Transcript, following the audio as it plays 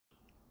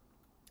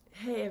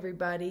Hey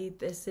everybody,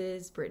 this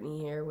is Brittany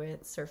here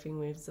with Surfing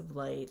Waves of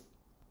Light,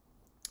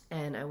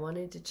 and I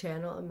wanted to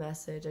channel a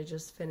message. I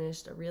just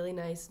finished a really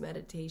nice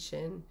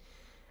meditation,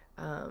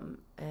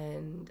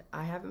 and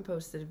I haven't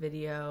posted a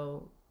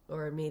video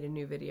or made a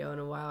new video in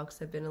a while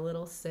because I've been a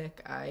little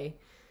sick. I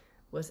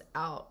was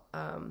out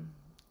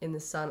in the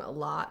sun a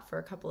lot for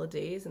a couple of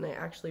days, and I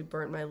actually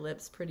burnt my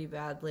lips pretty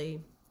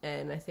badly,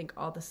 and I think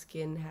all the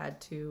skin had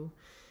to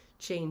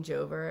change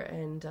over,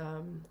 and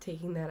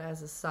taking that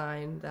as a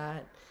sign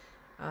that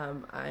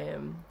I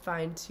am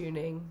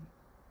fine-tuning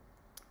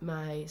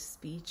my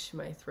speech,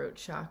 my throat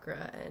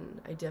chakra, and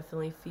I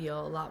definitely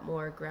feel a lot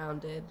more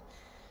grounded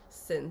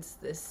since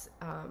this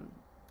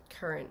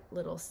current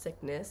little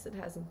sickness. It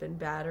hasn't been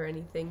bad or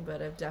anything,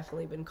 but I've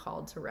definitely been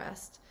called to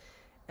rest.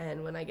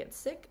 And when I get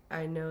sick,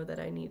 I know that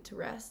I need to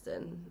rest,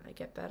 and I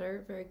get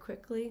better very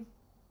quickly.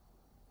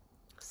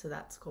 So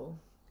that's cool.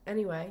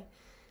 Anyway,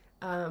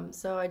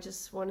 so I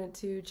just wanted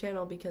to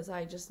channel because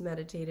I just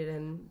meditated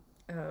and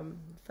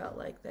felt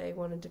like they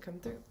wanted to come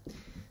through.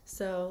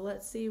 So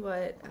let's see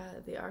what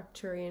the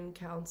Arcturian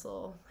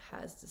Council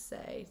has to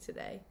say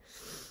today.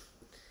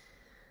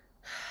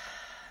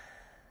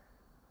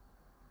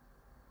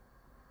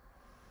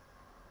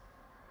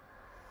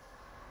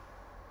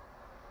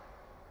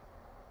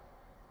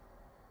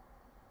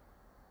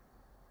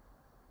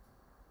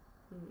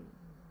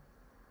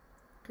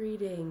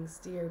 Greetings,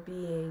 dear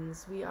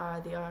beings. We are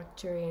the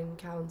Arcturian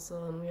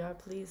Council, and we are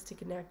pleased to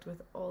connect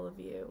with all of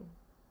you.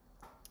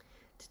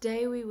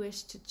 Today we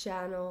wish to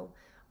channel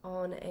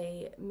on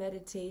a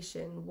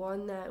meditation,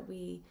 one that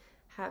we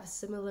have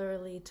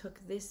similarly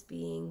took this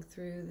being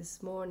through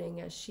this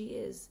morning, as she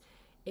is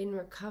in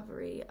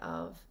recovery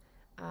of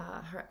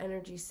her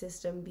energy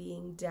system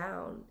being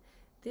down.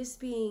 This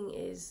being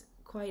is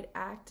quite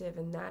active,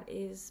 and that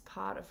is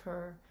part of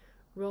her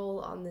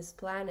role on this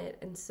planet,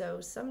 and so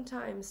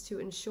sometimes to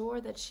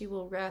ensure that she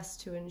will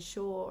rest, to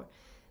ensure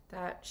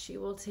that she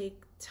will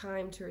take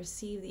time to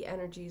receive the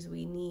energies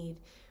we need,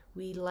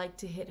 we like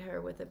to hit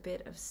her with a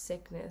bit of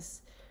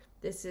sickness.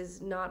 This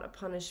is not a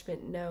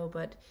punishment, no,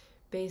 but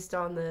based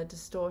on the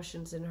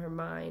distortions in her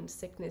mind,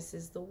 sickness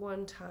is the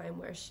one time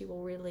where she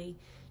will really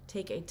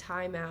take a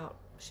time out.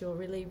 She will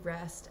really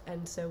rest,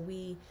 and so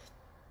we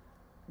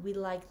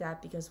like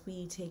that because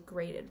we take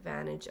great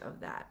advantage of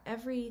that.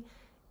 Every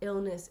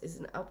illness is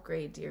an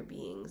upgrade, dear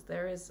beings.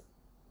 There is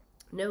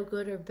no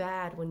good or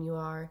bad when you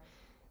are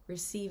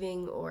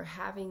receiving or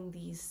having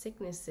these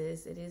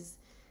sicknesses. It is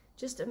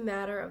just a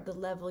matter of the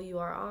level you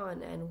are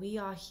on, and we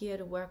are here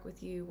to work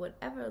with you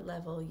whatever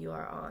level you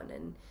are on,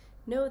 and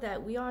know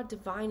that we are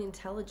divine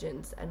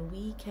intelligence, and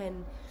we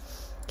can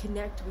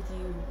connect with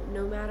you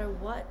no matter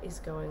what is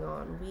going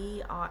on.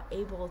 We are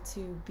able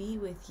to be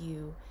with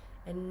you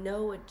and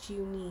know what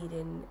you need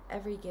in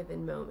every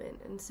given moment.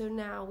 And so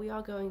now we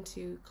are going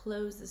to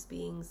close this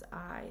being's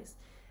eyes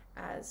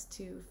as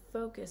to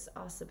focus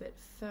us a bit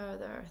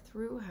further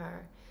through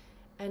her,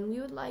 and we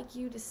would like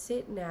you to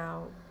sit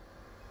now,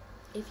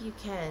 if you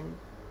can,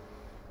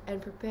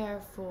 and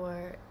prepare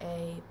for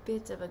a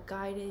bit of a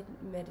guided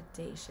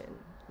meditation.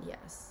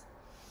 Yes.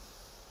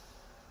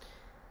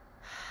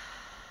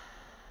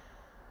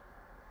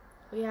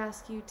 We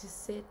ask you to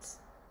sit,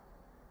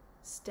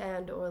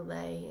 stand, or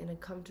lay in a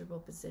comfortable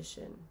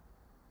position.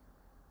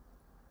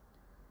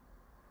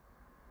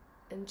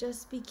 And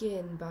just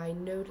begin by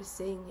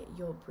noticing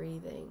your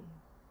breathing.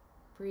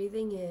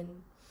 Breathing in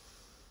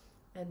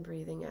and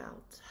breathing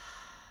out.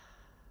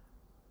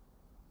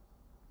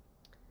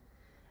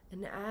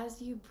 And as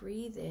you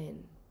breathe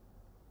in,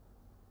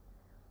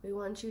 we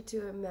want you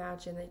to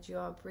imagine that you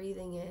are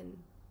breathing in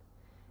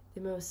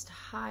the most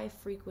high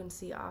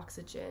frequency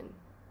oxygen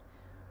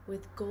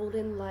with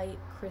golden light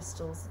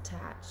crystals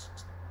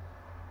attached.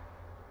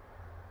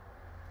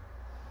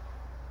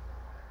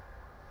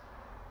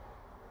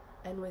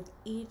 And with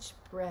each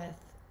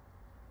breath,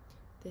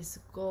 this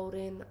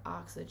golden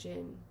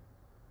oxygen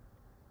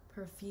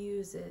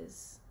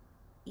perfuses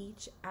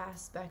each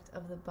aspect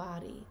of the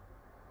body.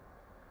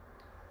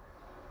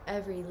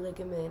 Every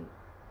ligament,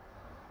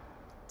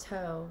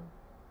 toe,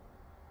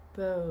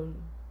 bone,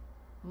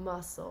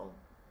 muscle,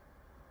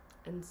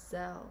 and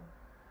cell.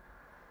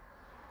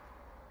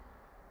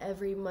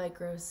 Every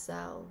micro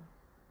cell,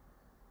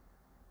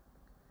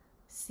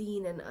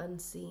 seen and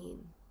unseen.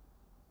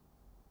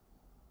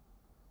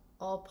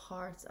 All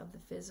parts of the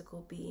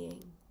physical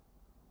being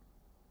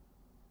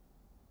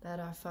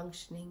that are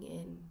functioning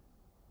in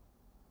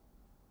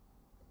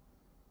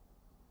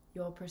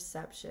your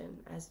perception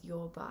as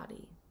your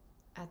body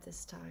at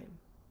this time.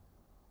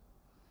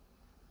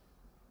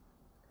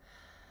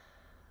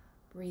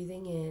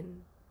 Breathing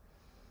in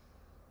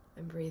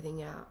and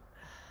breathing out.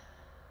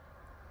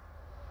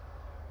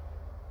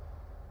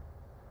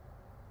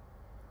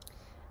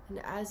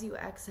 And as you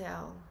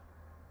exhale,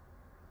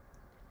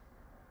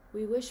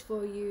 we wish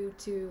for you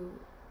to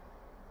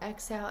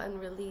exhale and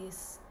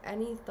release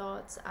any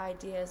thoughts,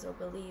 ideas, or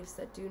beliefs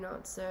that do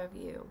not serve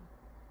you.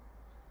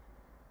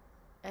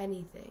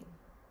 Anything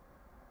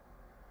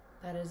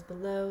that is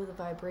below the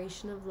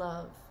vibration of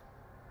love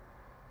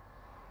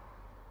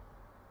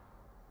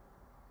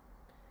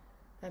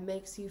that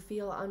makes you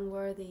feel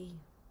unworthy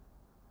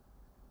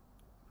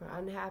or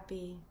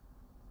unhappy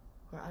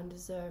or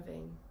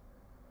undeserving.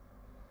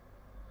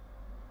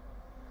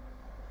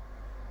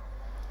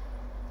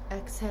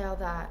 Exhale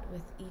that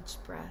with each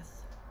breath.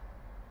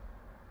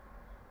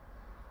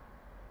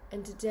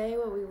 And today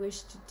what we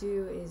wish to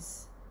do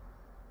is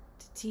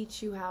to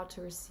teach you how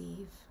to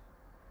receive.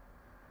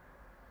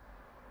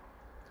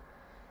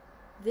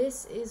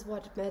 This is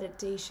what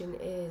meditation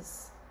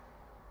is.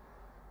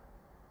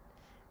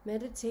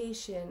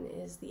 Meditation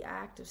is the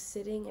act of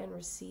sitting and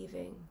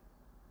receiving.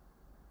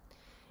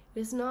 It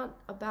is not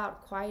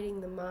about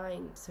quieting the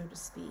mind, so to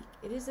speak.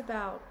 It is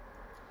about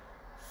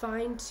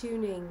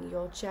fine-tuning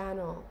your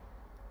channel,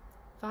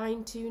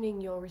 fine-tuning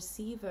your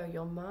receiver,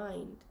 your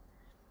mind,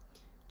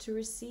 to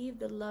receive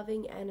the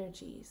loving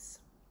energies.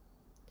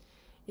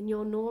 In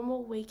your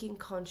normal waking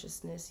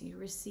consciousness, you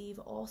receive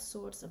all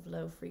sorts of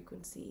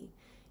low-frequency,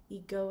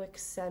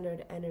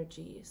 egoic-centered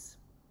energies.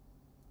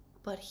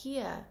 But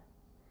here,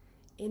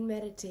 in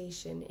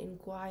meditation, in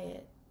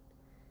quiet,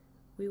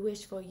 we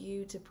wish for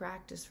you to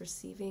practice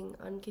receiving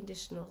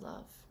unconditional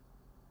love.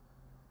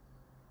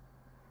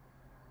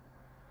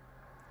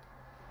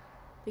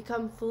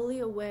 Become fully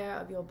aware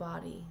of your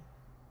body.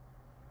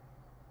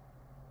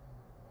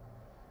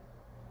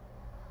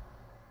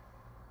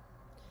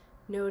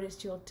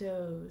 Notice your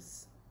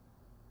toes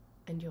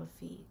and your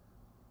feet.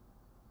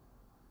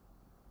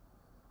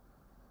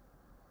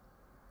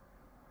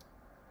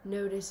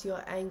 Notice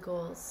your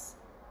ankles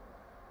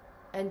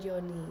and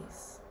your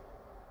knees.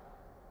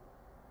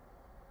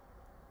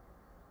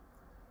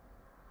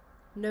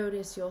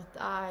 Notice your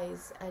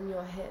thighs and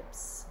your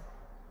hips.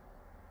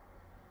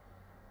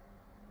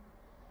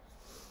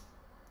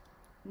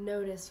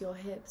 Notice your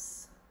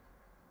hips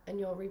and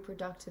your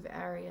reproductive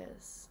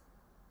areas.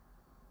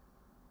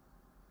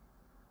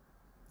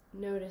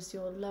 Notice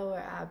your lower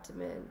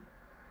abdomen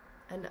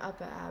and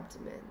upper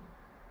abdomen.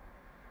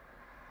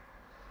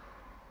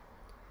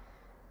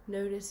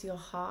 Notice your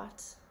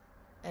heart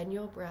and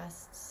your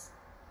breasts.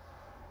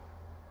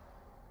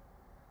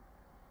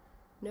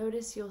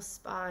 Notice your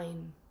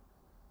spine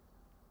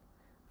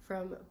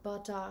from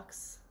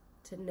buttocks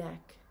to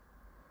neck.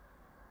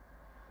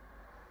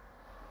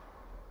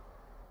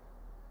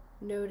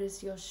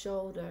 Notice your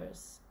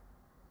shoulders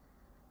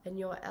and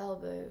your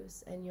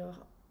elbows and your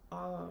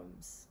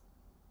arms.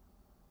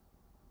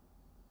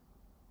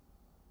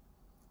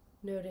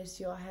 Notice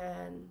your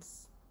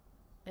hands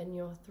and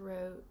your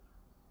throat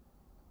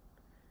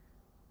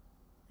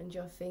and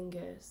your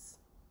fingers.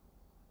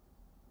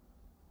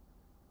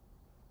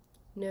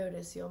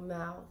 Notice your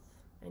mouth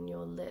and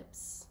your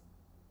lips,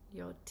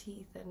 your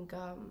teeth and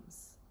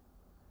gums.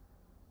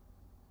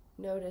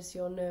 Notice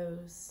your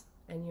nose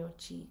and your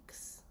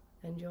cheeks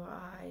and your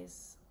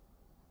eyes.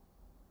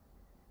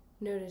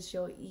 Notice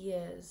your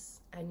ears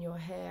and your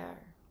hair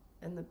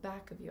and the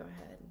back of your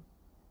head.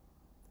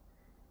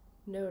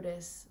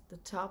 Notice the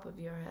top of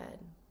your head.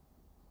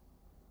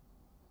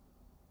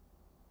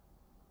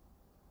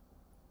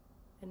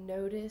 And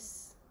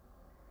notice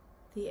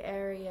the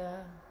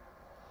area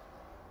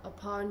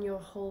upon your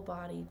whole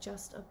body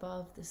just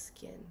above the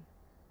skin.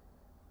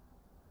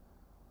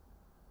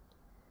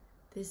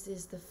 This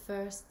is the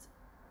first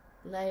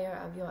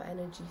layer of your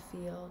energy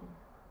field,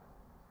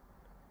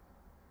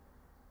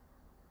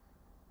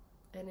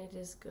 and it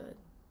is good.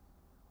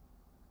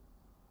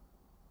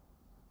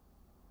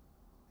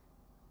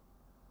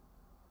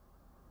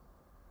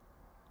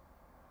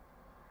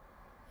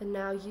 And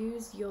now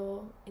use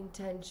your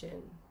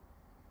intention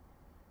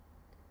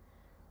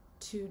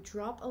to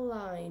drop a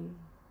line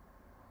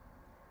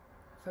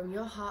from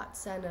your heart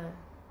center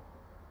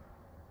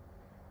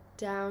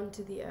down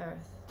to the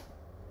earth.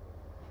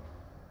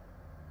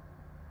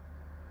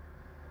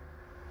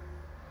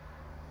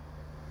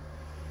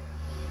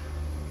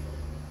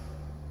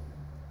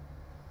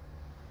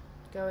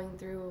 Going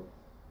through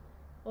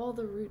all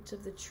the roots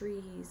of the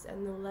trees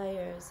and the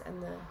layers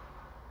and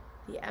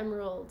the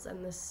emeralds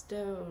and the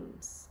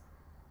stones,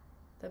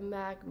 the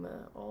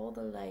magma, all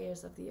the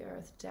layers of the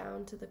earth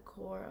down to the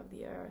core of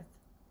the earth.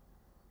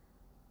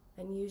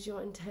 And use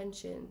your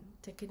intention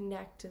to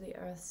connect to the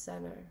earth's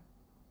center.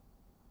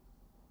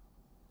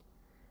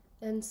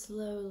 Then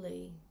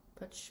slowly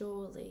but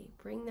surely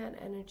bring that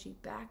energy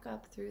back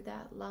up through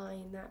that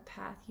line, that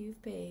path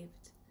you've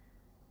paved.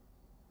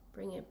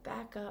 Bring it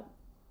back up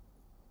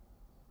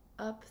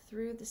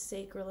through the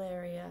sacral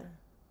area,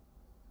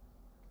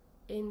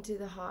 into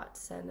the heart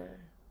center,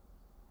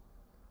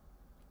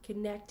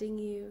 connecting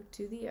you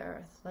to the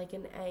earth like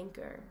an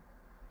anchor,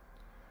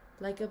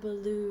 like a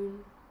balloon,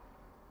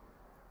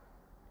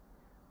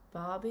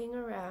 bobbing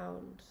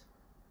around,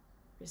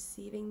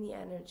 receiving the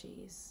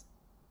energies,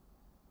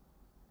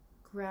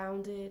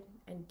 grounded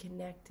and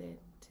connected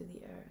to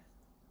the earth.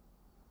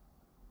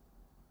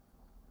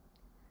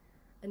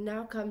 And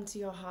now come to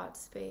your heart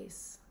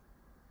space.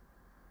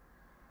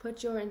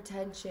 Put your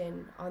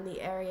intention on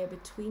the area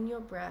between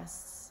your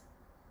breasts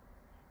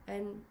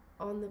and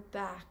on the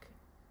back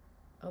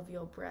of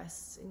your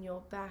breasts, in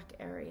your back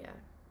area.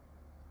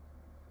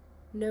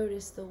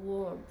 Notice the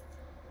warmth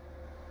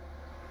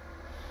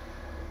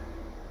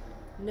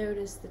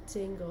Notice the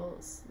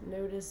tingles.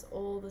 Notice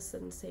all the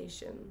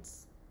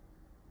sensations.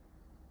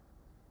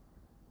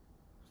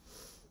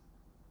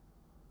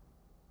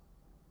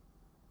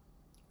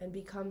 And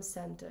become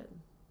centered.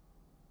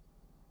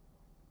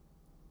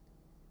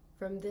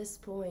 From this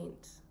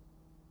point,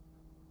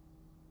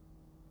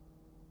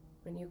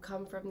 when you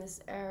come from this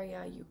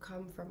area, you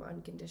come from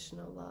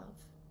unconditional love.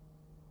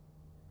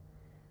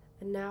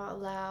 And now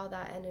allow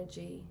that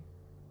energy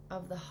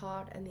of the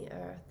heart and the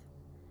earth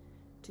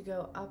to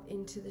go up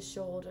into the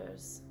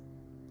shoulders,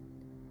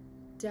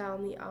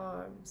 down the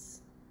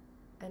arms,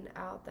 and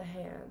out the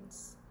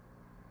hands.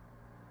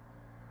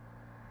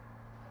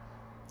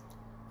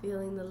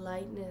 Feeling the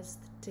lightness,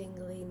 the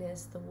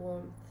tingliness, the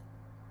warmth,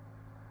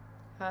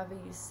 however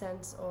you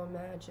sense or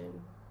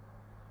imagine.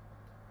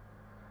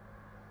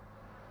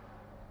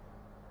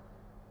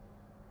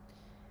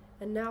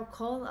 And now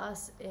call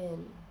us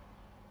in,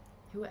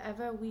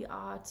 whoever we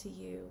are to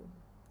you,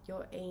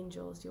 your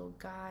angels, your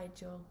guide,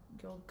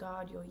 your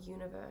God, your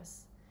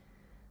universe.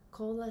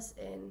 Call us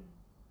in.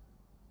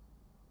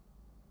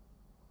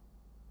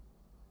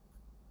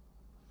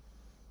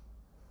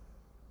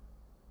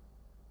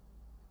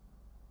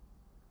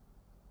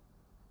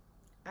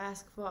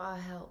 Ask for our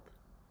help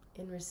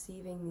in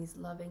receiving these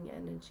loving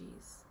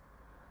energies.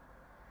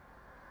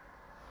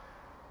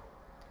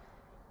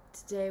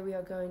 Today we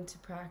are going to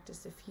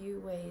practice a few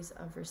ways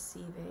of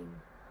receiving.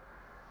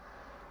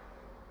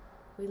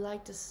 We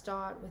like to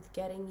start with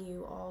getting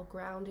you all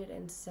grounded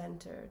and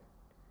centered,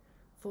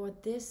 for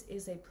this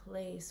is a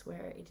place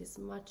where it is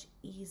much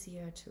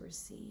easier to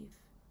receive.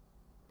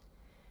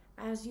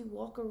 As you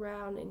walk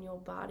around in your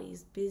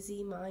bodies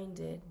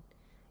busy-minded,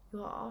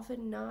 you are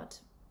often not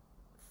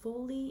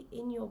fully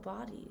in your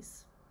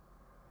bodies.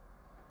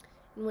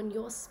 And when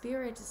your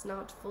spirit is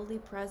not fully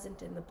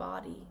present in the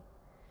body,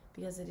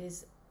 because it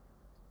is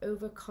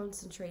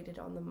over-concentrated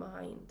on the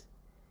mind,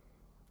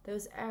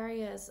 those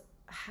areas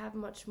have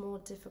much more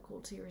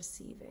difficulty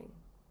receiving.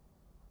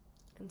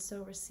 And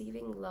so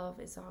receiving love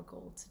is our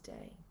goal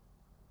today.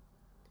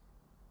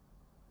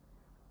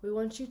 We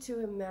want you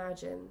to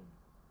imagine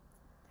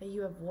that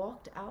you have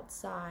walked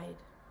outside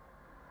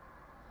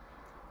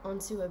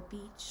onto a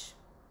beach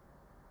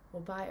or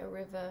by a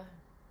river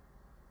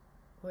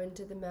or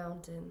into the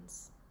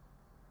mountains,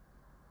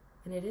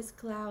 and it is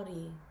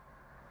cloudy.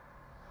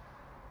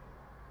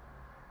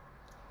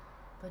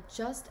 But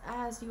just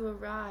as you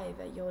arrive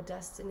at your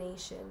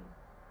destination,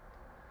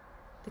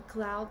 the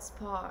clouds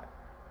part,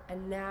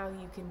 and now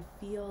you can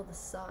feel the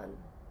sun.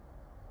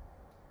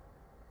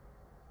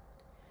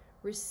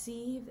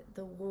 Receive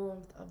the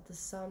warmth of the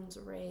sun's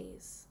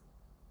rays,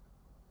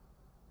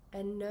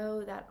 and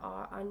know that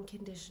our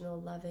unconditional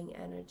loving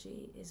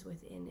energy is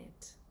within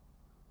it.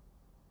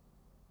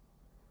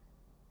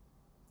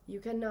 You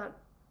cannot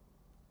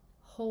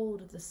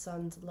hold the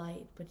sun's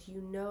light, but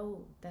you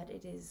know that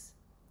it is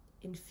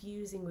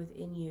infusing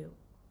within you.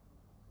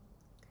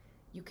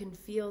 You can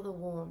feel the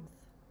warmth.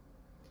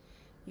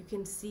 You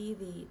can see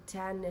the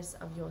tanness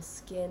of your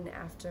skin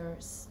after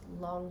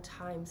a long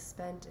time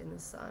spent in the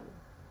sun.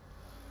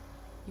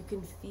 You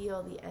can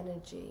feel the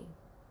energy.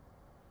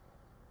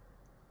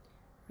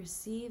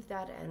 Receive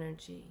that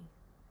energy.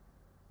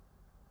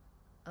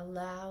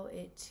 Allow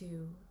it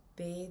to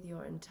bathe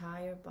your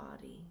entire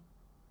body,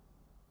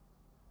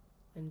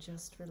 and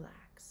just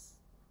relax.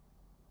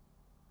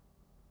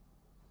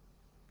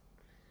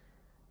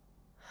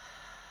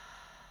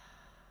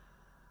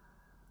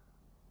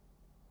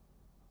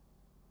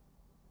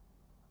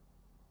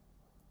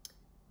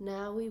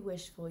 Now we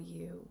wish for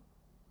you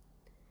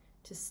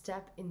to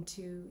step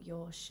into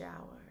your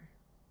shower.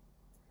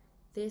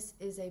 This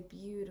is a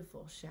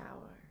beautiful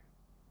shower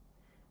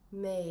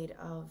made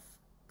of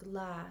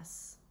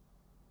glass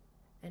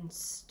and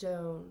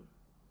stone,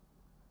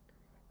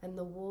 and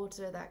the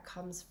water that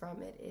comes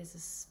from it is a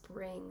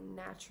spring,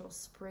 natural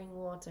spring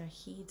water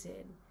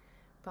heated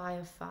by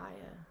a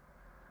fire.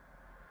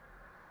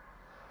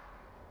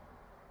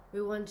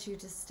 We want you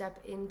to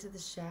step into the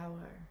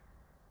shower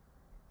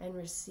and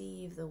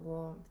receive the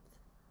warmth,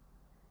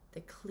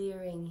 the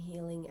clearing,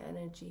 healing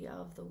energy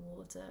of the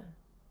water.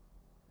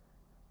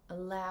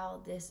 Allow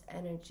this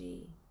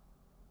energy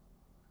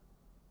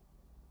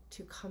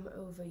to come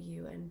over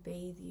you and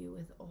bathe you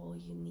with all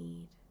you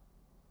need,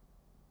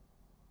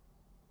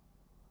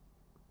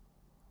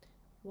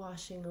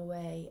 washing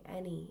away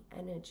any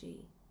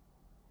energy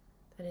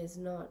that is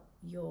not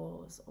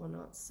yours or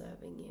not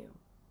serving you.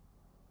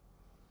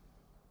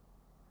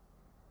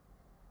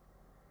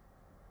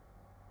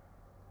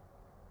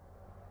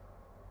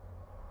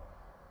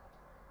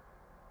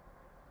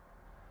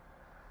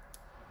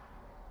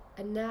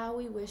 And now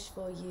we wish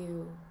for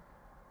you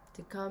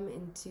to come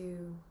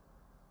into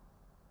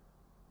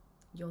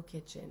your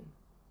kitchen.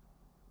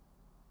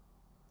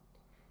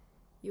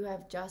 You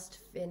have just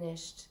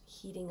finished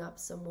heating up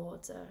some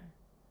water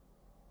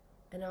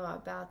and are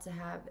about to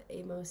have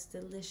a most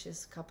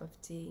delicious cup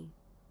of tea.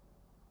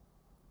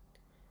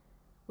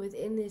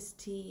 Within this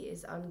tea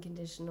is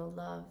unconditional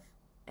love,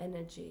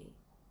 energy,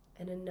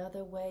 and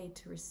another way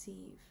to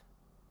receive.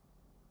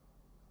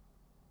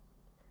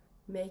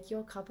 make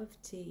your cup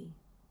of tea.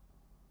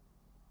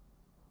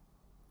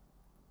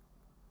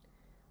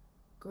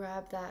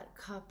 Grab that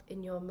cup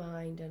in your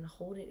mind and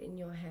hold it in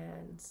your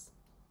hands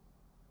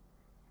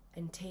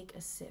and take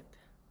a sip.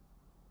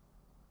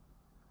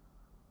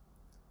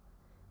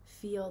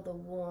 Feel the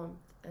warmth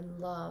and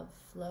love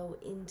flow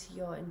into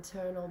your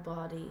internal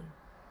body,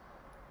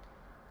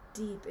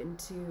 deep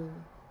into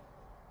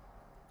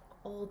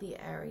all the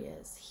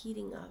areas,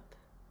 heating up,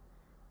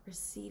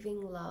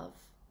 receiving love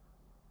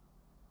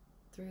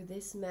through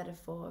this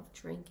metaphor of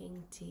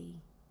drinking tea,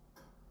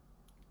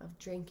 of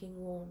drinking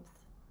warmth,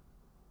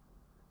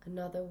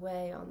 another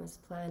way on this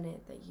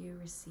planet that you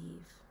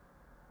receive.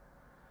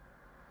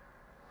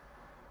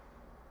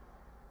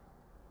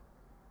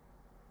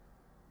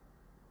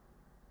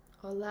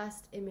 Our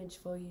last image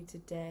for you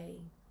today,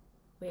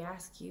 we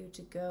ask you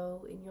to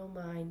go in your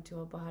mind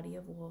to a body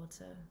of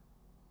water.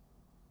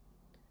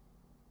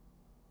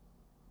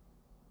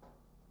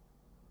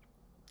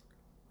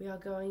 We are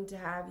going to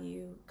have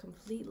you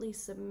completely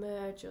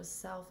submerge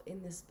yourself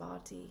in this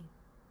body.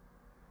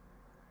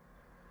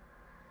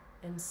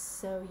 And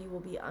so you will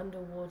be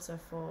underwater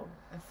for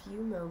a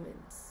few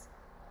moments.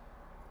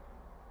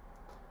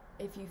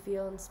 If you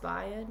feel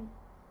inspired,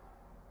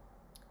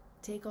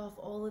 take off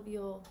all of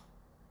your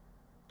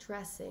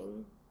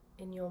dressing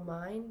in your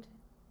mind,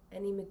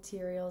 any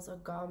materials or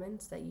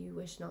garments that you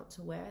wish not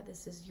to wear.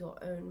 This is your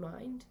own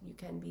mind. You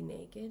can be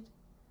naked.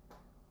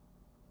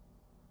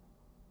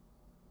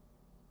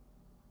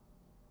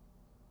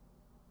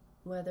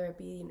 Whether it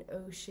be an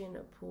ocean,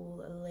 a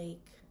pool, a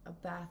lake, a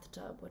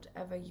bathtub,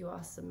 whatever you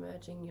are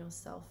submerging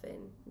yourself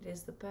in, it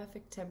is the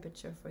perfect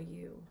temperature for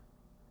you.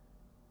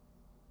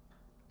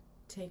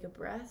 Take a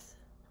breath.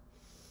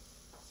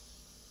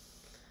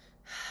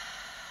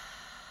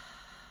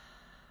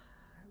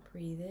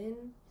 Breathe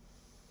in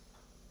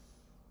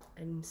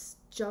and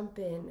jump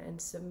in and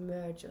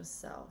submerge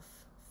yourself,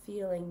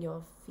 feeling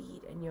your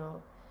feet and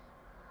your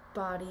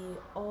body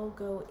all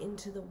go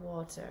into the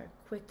water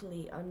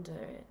quickly under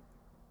it.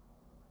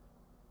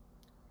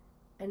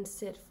 And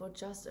sit for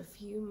just a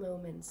few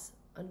moments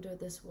under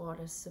this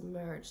water,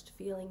 submerged,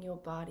 feeling your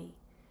body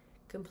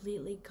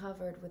completely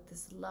covered with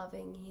this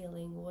loving,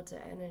 healing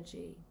water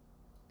energy.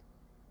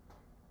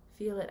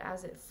 Feel it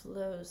as it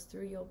flows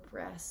through your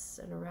breasts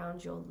and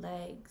around your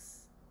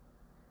legs,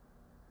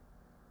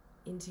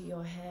 into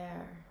your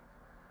hair.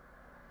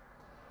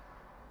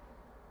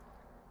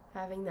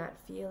 Having that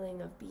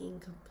feeling of being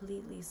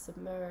completely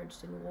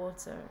submerged in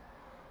water,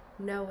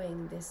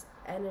 knowing this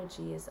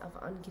energy is of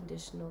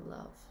unconditional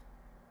love.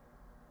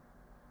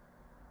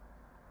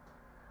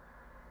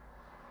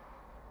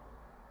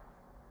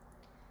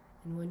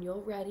 And when you're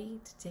ready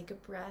to take a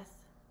breath,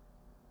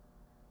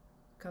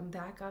 come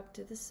back up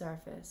to the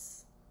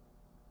surface.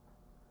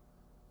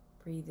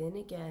 Breathe in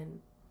again.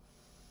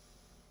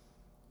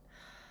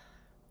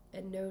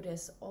 And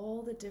notice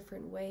all the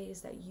different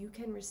ways that you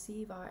can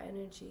receive our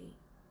energy.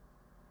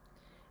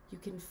 You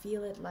can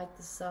feel it like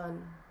the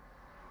sun.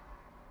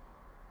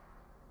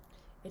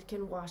 It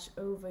can wash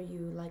over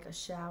you like a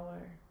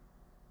shower.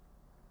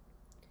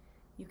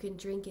 You can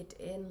drink it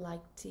in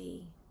like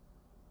tea.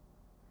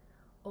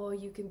 Or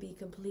you can be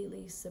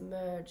completely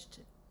submerged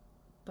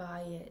by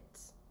it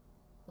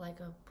like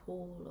a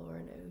pool or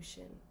an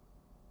ocean.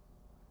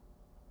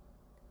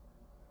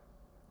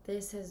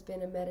 This has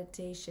been a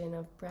meditation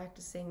of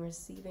practicing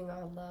receiving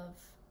our love,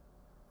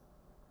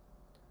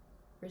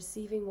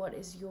 receiving what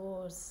is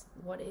yours,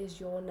 what is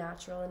your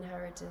natural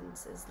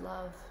inheritance is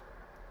love,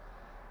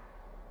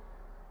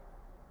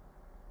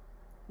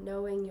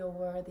 knowing your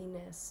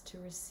worthiness to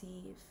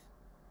receive,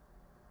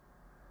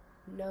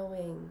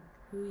 knowing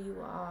who you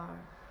are.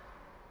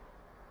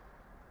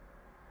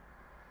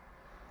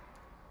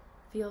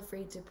 Feel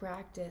free to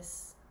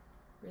practice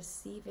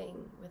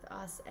receiving with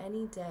us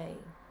any day,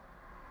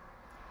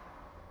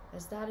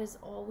 as that is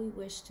all we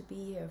wish to be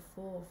here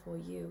for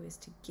you, is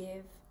to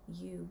give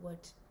you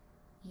what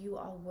you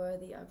are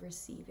worthy of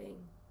receiving,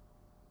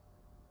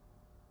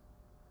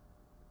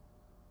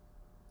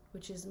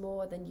 which is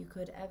more than you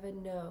could ever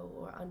know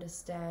or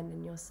understand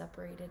in your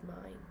separated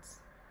minds.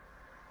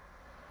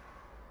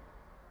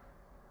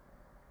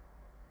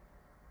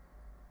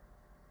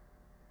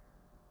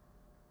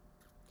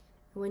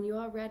 When you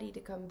are ready to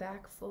come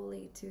back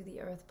fully to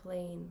the earth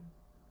plane,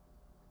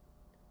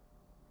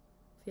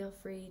 feel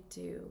free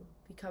to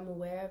become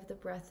aware of the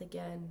breath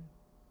again.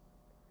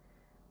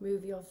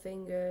 Move your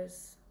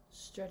fingers,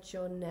 stretch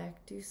your neck,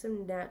 do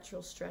some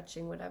natural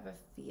stretching, whatever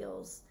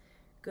feels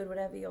good,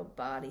 whatever your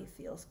body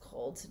feels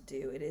called to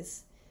do.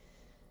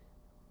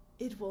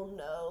 It will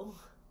know.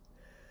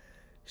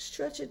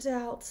 Stretch it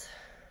out.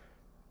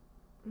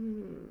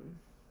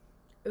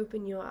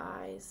 Open your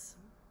eyes.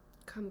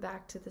 Come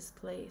back to this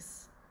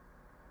place.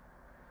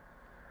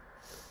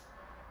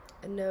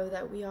 And know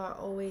that we are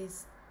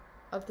always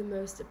of the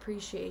most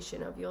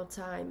appreciation of your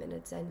time and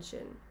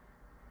attention.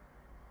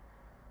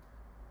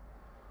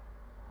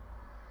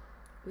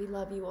 We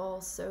love you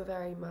all so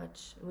very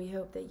much, and we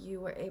hope that you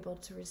were able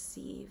to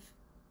receive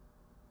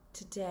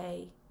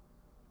today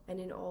and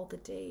in all the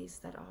days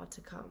that are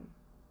to come.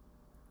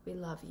 We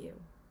love you.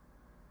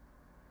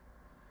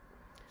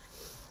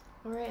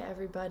 All right,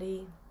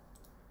 everybody.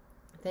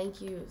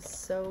 Thank you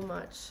so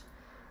much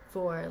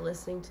for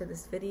listening to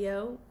this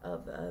video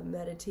of a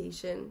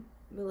meditation.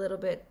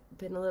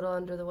 Been a little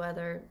under the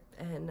weather,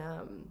 and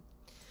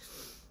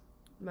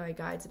my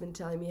guides have been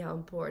telling me how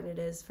important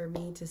it is for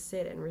me to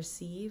sit and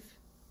receive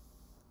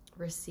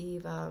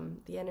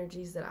the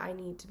energies that I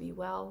need to be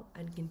well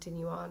and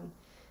continue on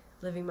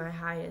living my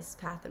highest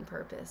path and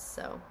purpose.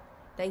 So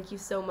thank you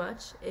so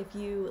much. If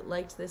you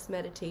liked this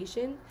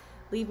meditation,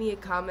 leave me a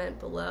comment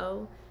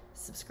below,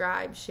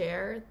 subscribe,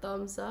 share,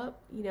 thumbs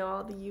up,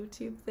 all the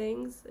YouTube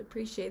things.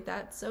 Appreciate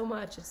that so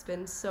much. It's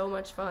been so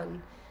much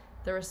fun.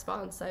 The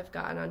response I've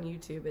gotten on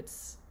YouTube,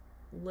 it's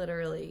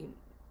literally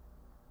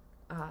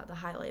the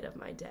highlight of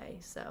my day.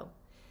 So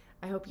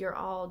I hope you're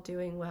all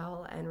doing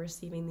well and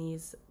receiving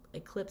these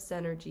eclipse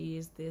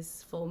energies,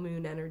 this full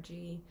moon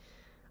energy,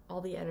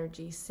 all the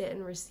energy. Sit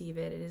and receive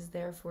it. It is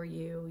there for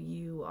you.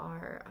 You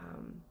are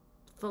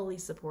fully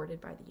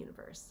supported by the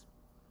universe.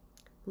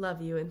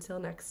 Love you. Until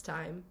next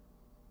time.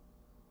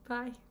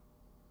 Bye.